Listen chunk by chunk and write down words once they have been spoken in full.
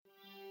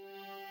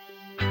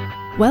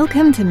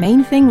Welcome to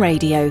Main Thing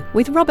Radio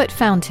with Robert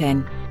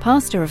Fountain,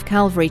 pastor of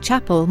Calvary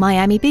Chapel,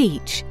 Miami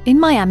Beach, in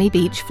Miami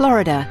Beach,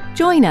 Florida.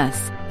 Join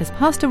us as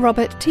Pastor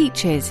Robert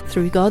teaches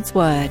through God's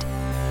Word.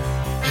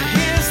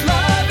 His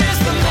love is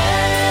the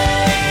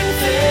main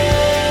thing.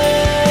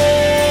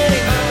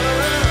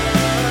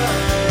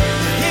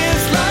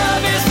 His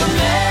love is the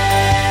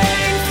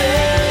main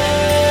thing.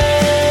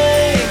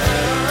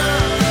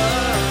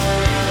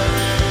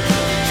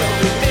 So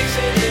we're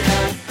mixing it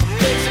up,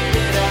 mixing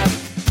it up.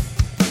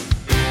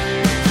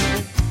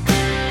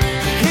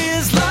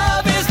 His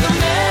love is the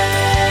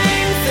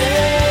main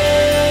thing.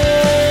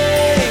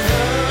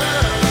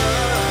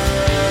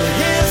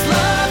 His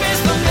love is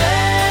the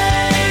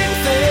main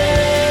thing.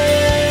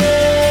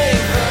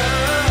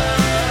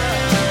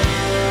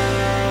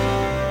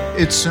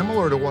 It's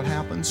similar to what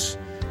happens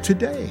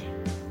today.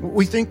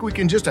 We think we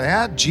can just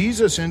add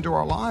Jesus into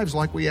our lives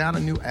like we add a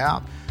new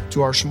app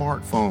to our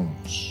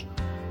smartphones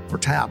or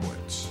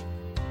tablets.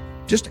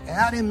 Just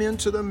add him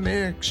into the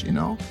mix, you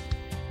know?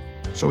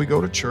 So we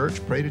go to church,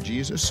 pray to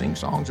Jesus, sing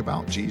songs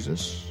about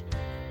Jesus.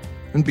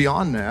 And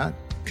beyond that,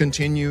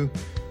 continue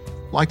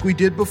like we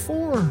did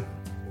before.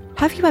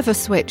 Have you ever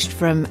switched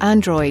from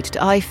Android to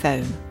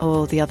iPhone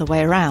or the other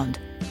way around?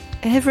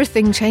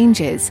 Everything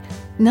changes.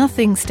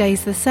 Nothing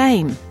stays the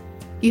same.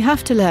 You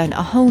have to learn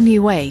a whole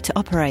new way to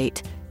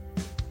operate.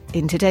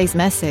 In today's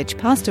message,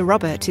 Pastor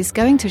Robert is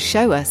going to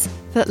show us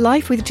that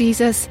life with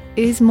Jesus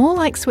is more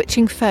like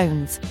switching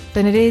phones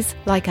than it is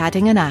like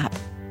adding an app.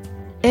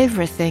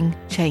 Everything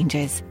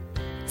changes.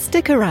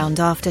 Stick around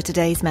after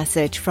today's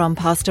message from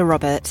Pastor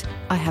Robert.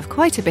 I have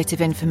quite a bit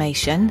of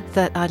information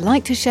that I'd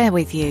like to share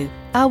with you.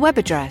 Our web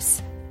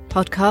address,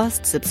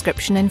 podcast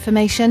subscription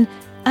information,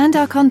 and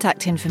our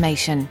contact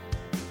information.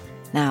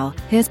 Now,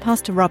 here's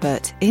Pastor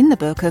Robert in the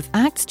book of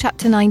Acts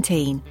chapter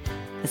 19,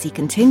 as he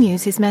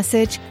continues his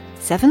message,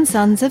 Seven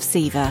Sons of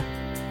Sceva.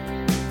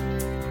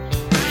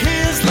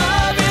 His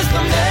love is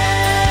the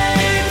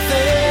main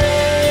thing.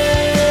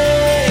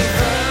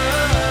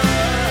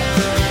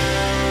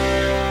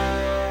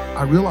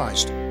 I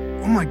realized,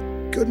 oh my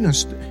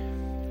goodness,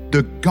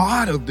 the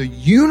God of the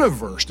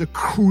universe, the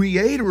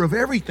creator of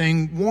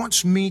everything,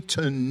 wants me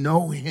to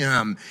know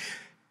him.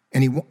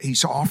 And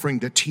he's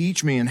offering to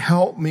teach me and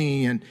help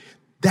me, and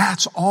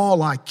that's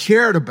all I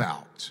cared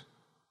about.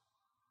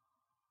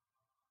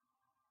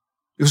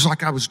 It was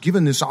like I was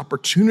given this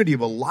opportunity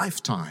of a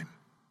lifetime.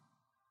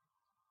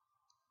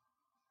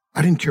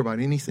 I didn't care about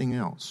anything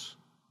else.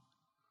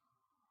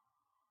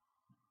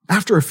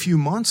 After a few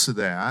months of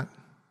that,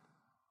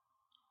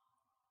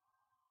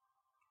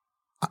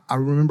 I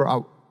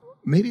remember,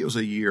 maybe it was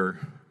a year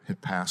had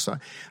passed.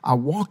 I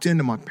walked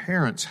into my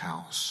parents'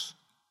 house,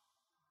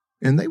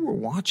 and they were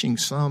watching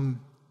some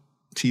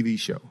TV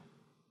show.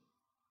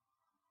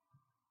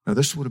 Now,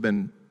 this would have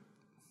been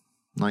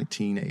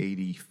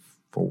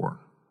 1984,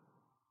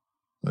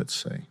 let's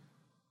say.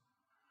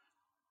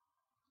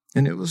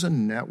 And it was a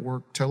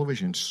network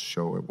television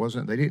show.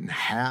 They didn't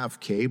have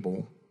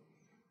cable,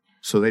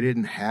 so they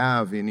didn't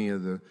have any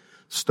of the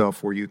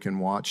stuff where you can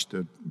watch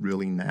the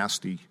really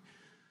nasty,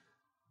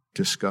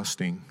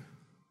 disgusting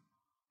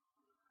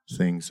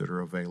things that are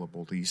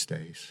available these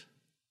days.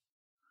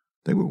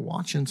 They were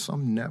watching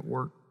some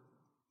network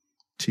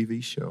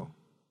TV show.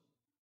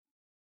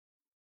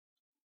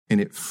 And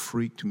it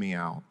freaked me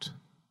out.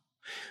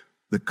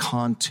 The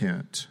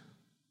content.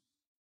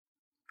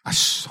 I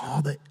saw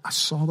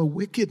the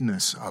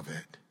wickedness of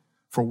it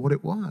for what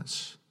it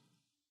was.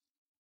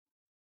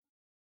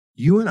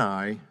 You and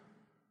I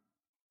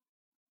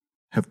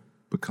have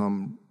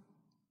become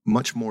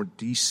much more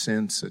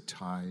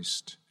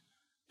desensitized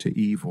to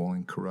evil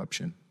and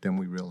corruption than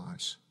we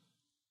realize.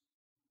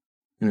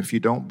 And if you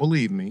don't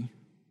believe me,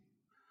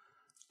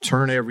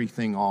 turn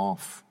everything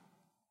off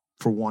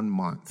for 1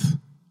 month.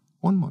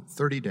 1 month,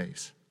 30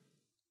 days.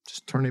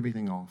 Just turn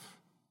everything off.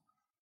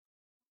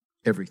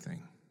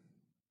 Everything.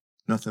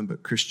 Nothing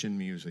but Christian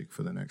music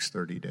for the next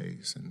 30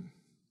 days and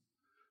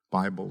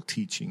Bible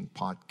teaching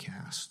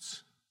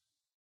podcasts.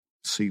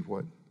 See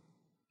what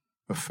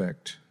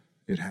effect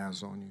it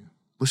has on you.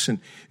 Listen,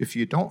 if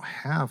you don't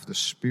have the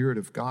Spirit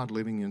of God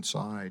living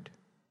inside,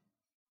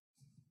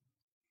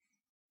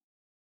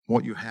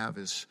 what you have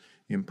is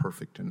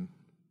imperfect and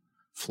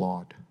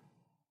flawed.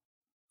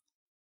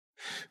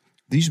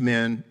 These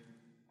men,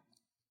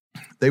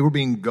 they were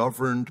being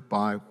governed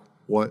by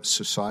what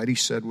society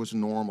said was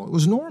normal. It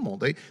was normal.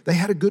 They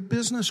had a good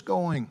business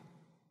going.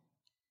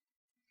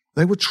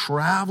 They were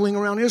traveling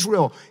around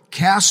Israel,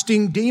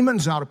 casting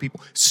demons out of people,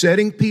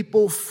 setting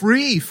people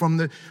free from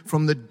the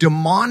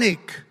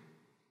demonic,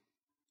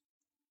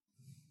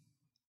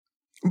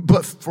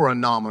 but for a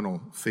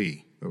nominal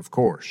fee, of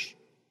course.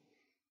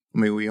 I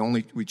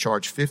mean, we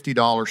charge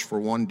 $50 for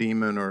one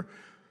demon or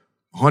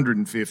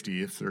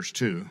 $150 if there's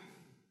two.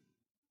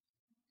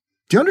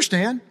 Do you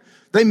understand?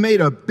 They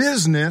made a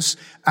business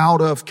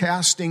out of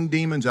casting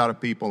demons out of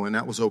people, and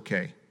that was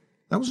okay.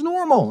 That was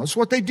normal. That's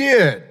what they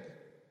did.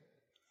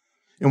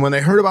 And when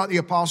they heard about the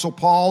Apostle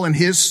Paul and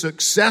his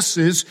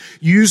successes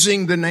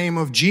using the name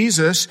of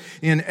Jesus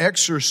in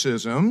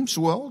exorcisms,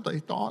 well, they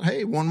thought,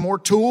 hey, one more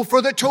tool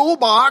for the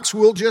toolbox.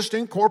 We'll just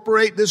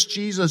incorporate this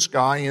Jesus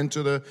guy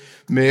into the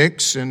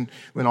mix, and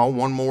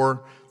one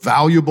more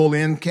valuable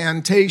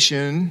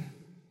incantation.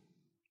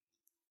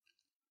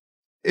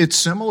 It's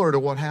similar to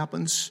what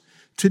happens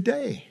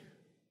today.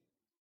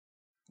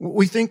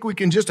 We think we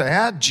can just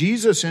add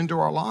Jesus into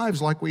our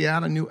lives like we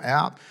add a new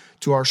app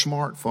to our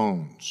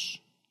smartphones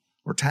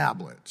or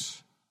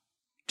tablets.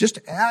 Just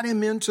add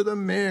him into the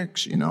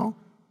mix,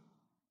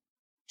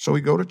 So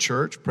we go to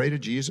church, pray to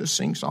Jesus,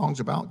 sing songs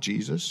about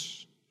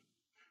Jesus.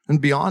 And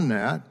beyond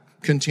that,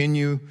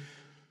 continue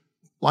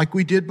like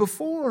we did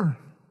before.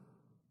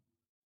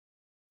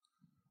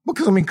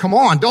 Because, come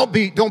on, don't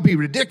be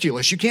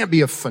ridiculous. You can't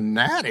be a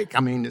fanatic.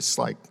 It's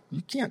like,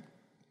 you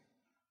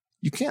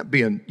can't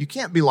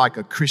be like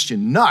a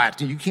Christian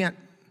nut. You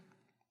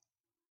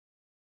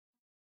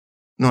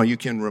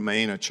can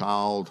remain a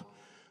child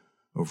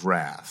of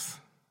wrath,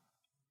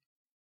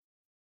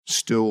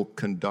 still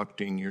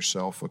conducting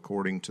yourself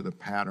according to the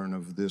pattern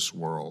of this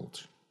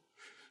world,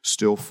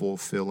 still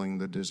fulfilling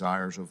the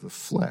desires of the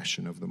flesh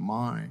and of the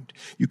mind.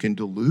 You can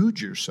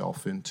delude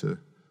yourself into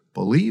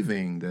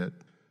believing that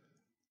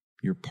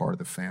you're part of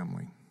the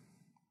family.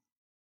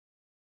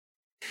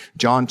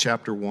 John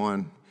chapter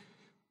 1,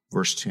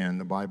 verse 10,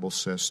 the Bible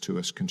says to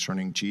us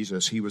concerning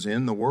Jesus, he was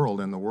in the world,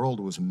 and the world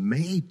was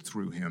made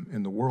through him,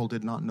 and the world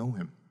did not know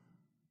him.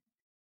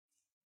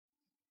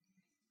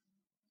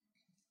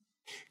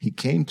 He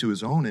came to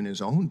his own, and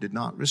his own did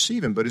not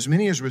receive him. But as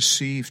many as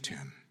received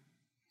him,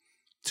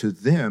 to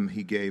them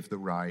he gave the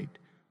right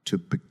to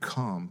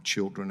become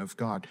children of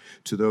God,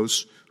 to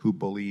those who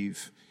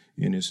believe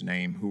in his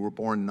name, who were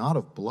born not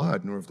of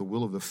blood, nor of the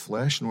will of the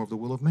flesh, nor of the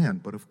will of man,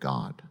 but of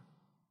God.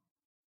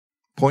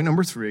 Point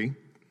number 3,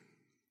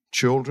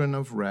 children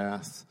of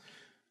wrath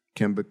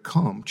can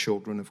become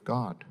children of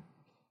God.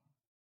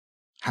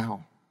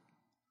 How?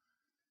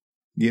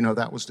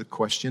 That was the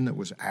question that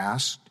was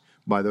asked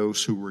by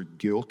those who were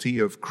guilty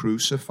of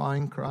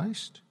crucifying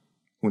Christ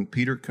when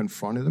Peter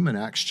confronted them in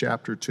Acts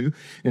chapter 2.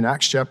 In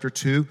Acts chapter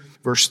 2,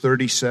 verse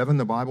 37,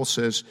 the Bible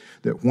says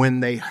that when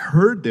they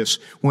heard this,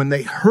 when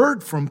they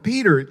heard from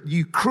Peter,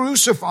 you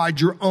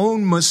crucified your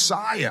own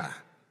Messiah.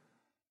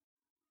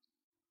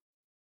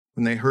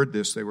 When they heard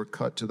this, they were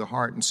cut to the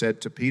heart and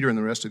said to Peter and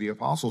the rest of the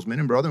apostles, men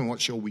and brethren,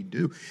 what shall we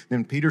do?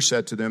 Then Peter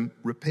said to them,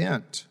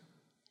 repent,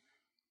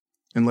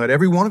 and let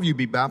every one of you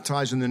be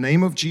baptized in the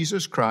name of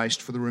Jesus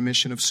Christ for the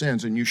remission of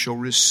sins, and you shall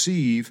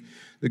receive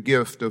the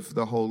gift of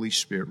the Holy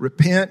Spirit.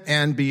 Repent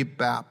and be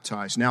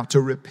baptized. Now, to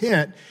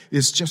repent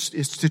is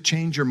to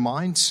change your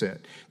mindset,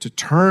 to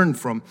turn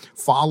from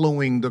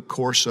following the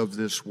course of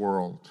this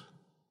world.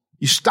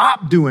 You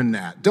stop doing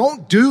that.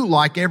 Don't do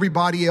like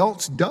everybody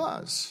else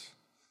does.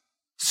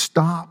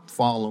 Stop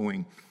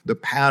following the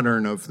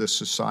pattern of the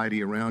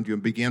society around you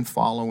and begin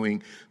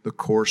following the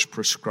course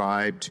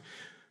prescribed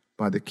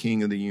by the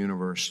King of the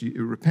universe.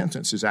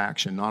 Repentance is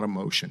action, not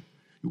emotion.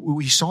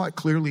 We saw it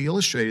clearly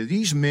illustrated.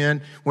 These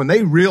men, when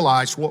they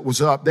realized what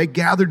was up, they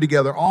gathered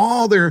together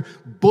all their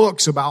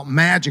books about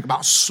magic,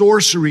 about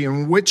sorcery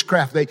and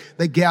witchcraft.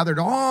 They gathered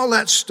all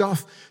that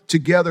stuff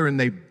together and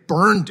they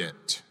burned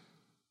it.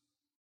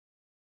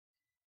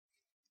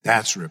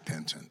 That's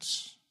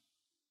repentance.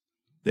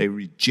 They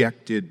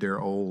rejected their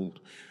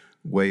old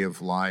way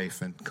of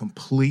life and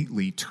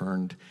completely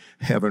turned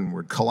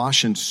heavenward.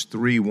 Colossians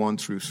 3, 1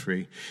 through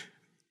 3.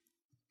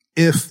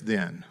 If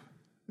then,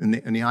 and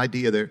the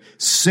idea there,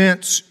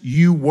 since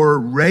you were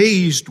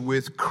raised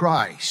with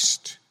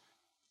Christ,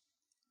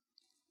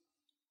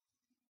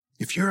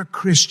 if you're a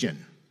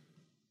Christian,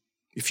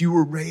 if you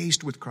were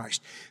raised with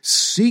Christ,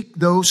 seek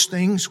those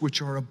things which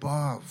are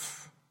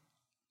above,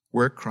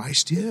 where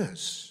Christ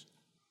is,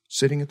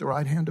 sitting at the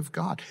right hand of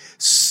God.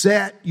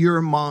 Set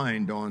your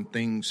mind on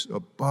things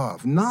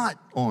above, not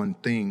on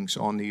things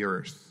on the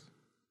earth.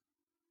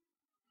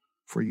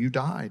 For you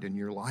died, and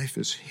your life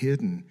is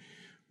hidden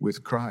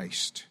with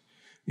Christ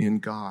in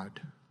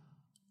God.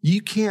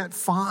 You can't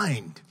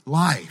find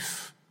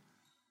life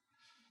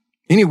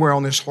anywhere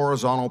on this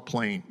horizontal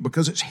plane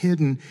because it's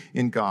hidden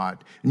in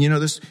God. And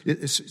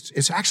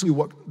it's actually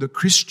what the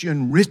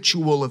Christian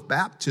ritual of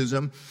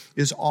baptism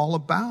is all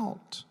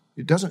about.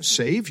 It doesn't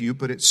save you,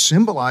 but it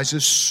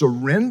symbolizes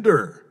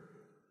surrender.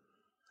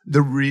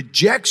 The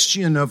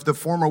rejection of the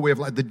former way of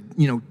life,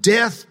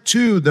 death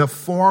to the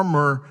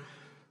former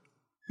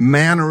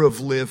manner of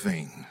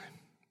living.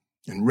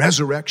 And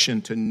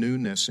resurrection to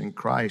newness in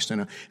Christ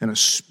and a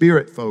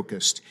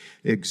spirit-focused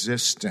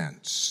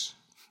existence,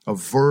 a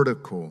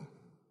vertical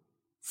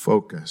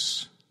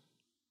focus.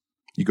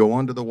 You go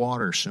under the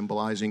water,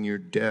 symbolizing your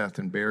death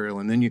and burial,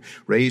 and then you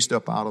raised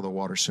up out of the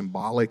water,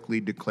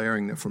 symbolically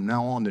declaring that from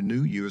now on the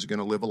new you is going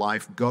to live a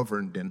life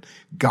governed and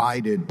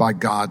guided by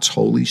God's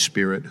Holy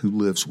Spirit who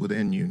lives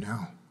within you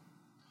now.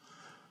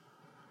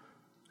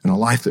 And a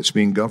life that's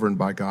being governed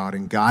by God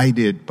and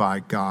guided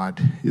by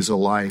God is a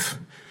life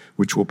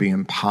which will be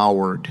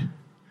empowered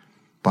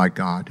by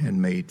God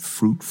and made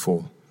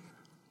fruitful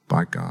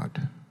by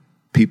God.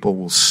 People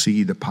will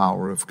see the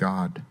power of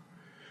God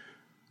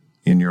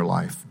in your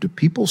life. Do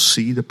people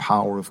see the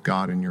power of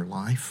God in your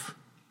life?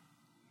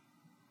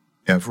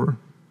 Ever?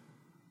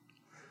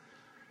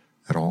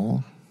 At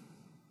all?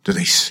 Do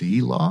they see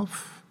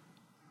love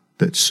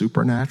that's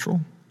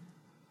supernatural?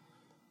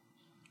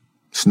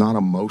 It's not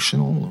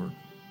emotional or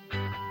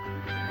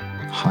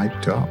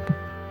hyped up.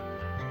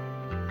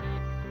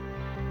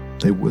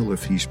 They will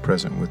if he's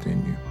present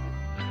within you.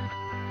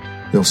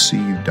 They'll see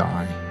you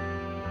die,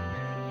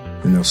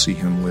 and they'll see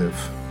him live.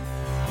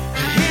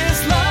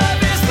 His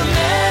love is the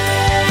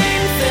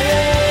main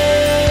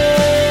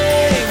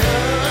thing.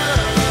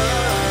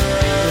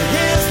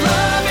 His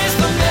love is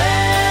the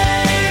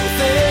main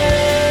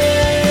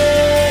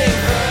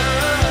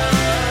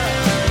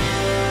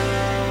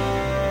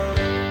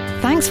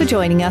thing. Thanks for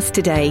joining us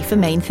today for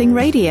Main Thing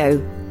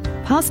Radio.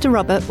 Pastor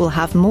Robert will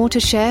have more to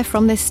share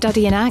from this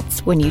study in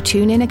Acts when you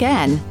tune in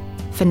again.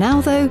 For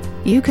now, though,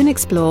 you can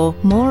explore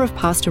more of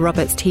Pastor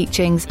Robert's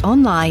teachings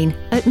online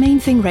at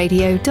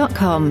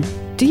mainthingradio.com.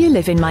 Do you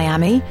live in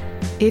Miami?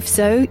 If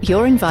so,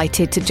 you're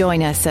invited to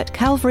join us at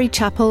Calvary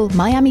Chapel,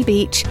 Miami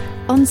Beach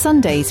on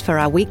Sundays for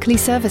our weekly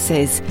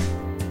services.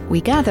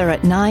 We gather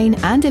at 9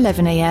 and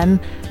 11 a.m.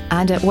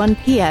 and at 1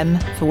 p.m.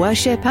 for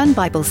worship and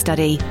Bible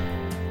study.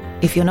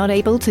 If you're not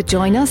able to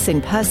join us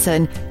in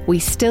person, we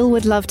still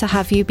would love to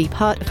have you be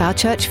part of our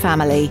church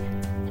family.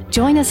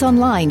 Join us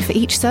online for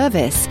each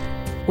service.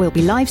 We'll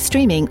be live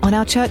streaming on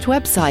our church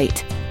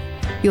website.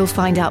 You'll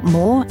find out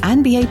more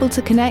and be able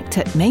to connect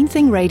at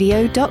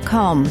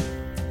mainthingradio.com.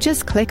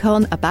 Just click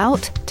on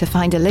About to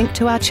find a link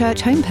to our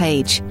church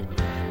homepage.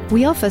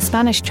 We offer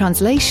Spanish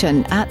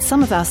translation at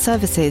some of our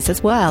services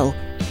as well.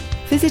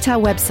 Visit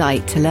our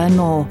website to learn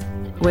more.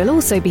 We'll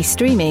also be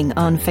streaming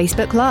on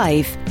Facebook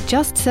Live.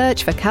 Just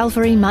search for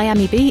Calvary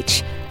Miami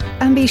Beach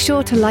and be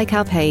sure to like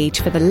our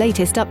page for the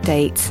latest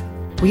updates.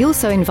 We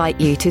also invite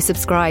you to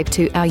subscribe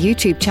to our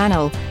YouTube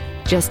channel.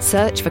 Just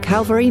search for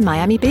Calvary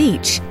Miami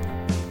Beach.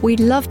 We'd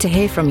love to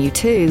hear from you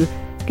too.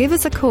 Give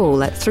us a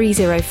call at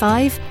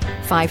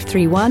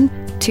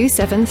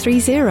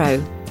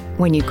 305-531-2730.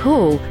 When you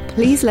call,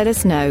 please let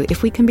us know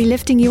if we can be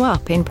lifting you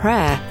up in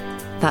prayer.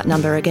 That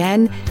number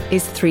again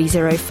is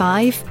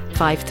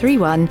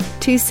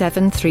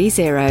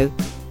 305-531-2730.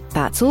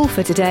 That's all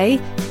for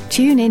today.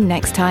 Tune in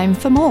next time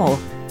for more,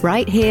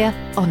 right here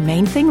on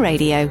Main Thing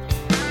Radio.